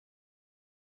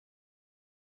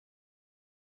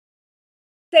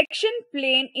Section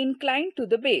plane inclined to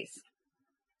the base.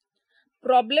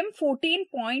 Problem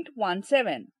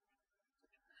 14.17.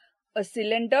 A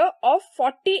cylinder of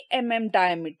 40 mm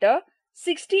diameter,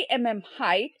 60 mm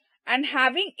height and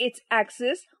having its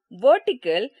axis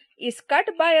vertical is cut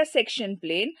by a section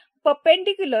plane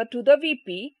perpendicular to the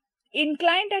VP,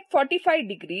 inclined at 45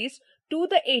 degrees to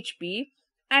the HP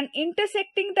and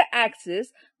intersecting the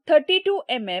axis 32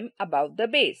 mm above the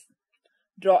base.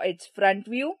 Draw its front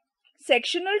view,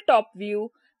 sectional top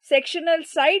view, sectional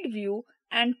side view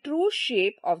and true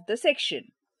shape of the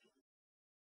section.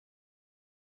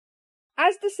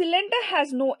 As the cylinder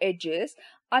has no edges,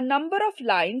 a number of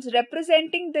lines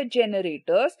representing the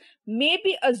generators may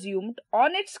be assumed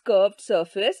on its curved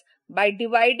surface by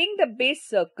dividing the base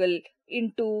circle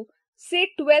into, say,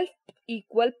 12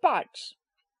 equal parts.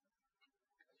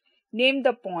 Name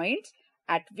the points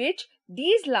at which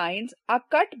these lines are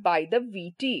cut by the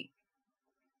VT.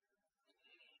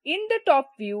 In the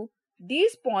top view,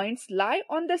 these points lie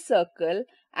on the circle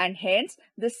and hence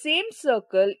the same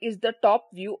circle is the top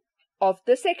view of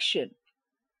the section.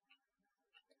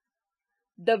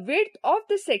 The width of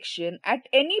the section at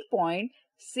any point,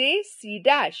 say C',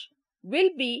 will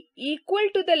be equal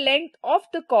to the length of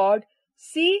the chord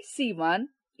C1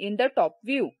 in the top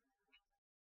view.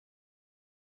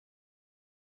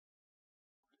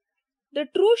 The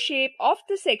true shape of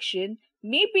the section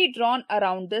may be drawn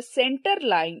around the center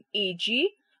line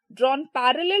AG, drawn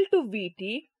parallel to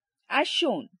VT as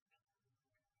shown.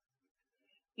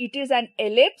 It is an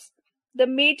ellipse, the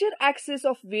major axis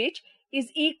of which is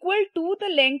equal to the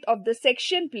length of the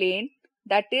section plane,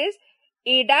 that is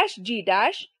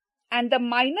A'G', and the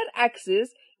minor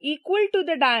axis equal to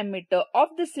the diameter of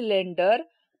the cylinder,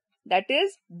 that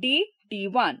is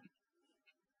D1.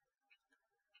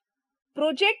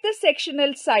 Project the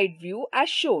sectional side view as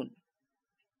shown.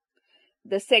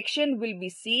 The section will be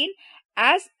seen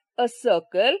as a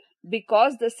circle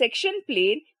because the section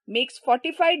plane makes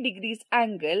 45 degrees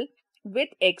angle with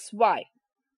XY.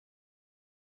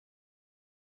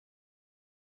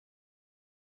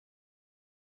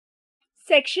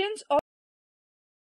 Sections of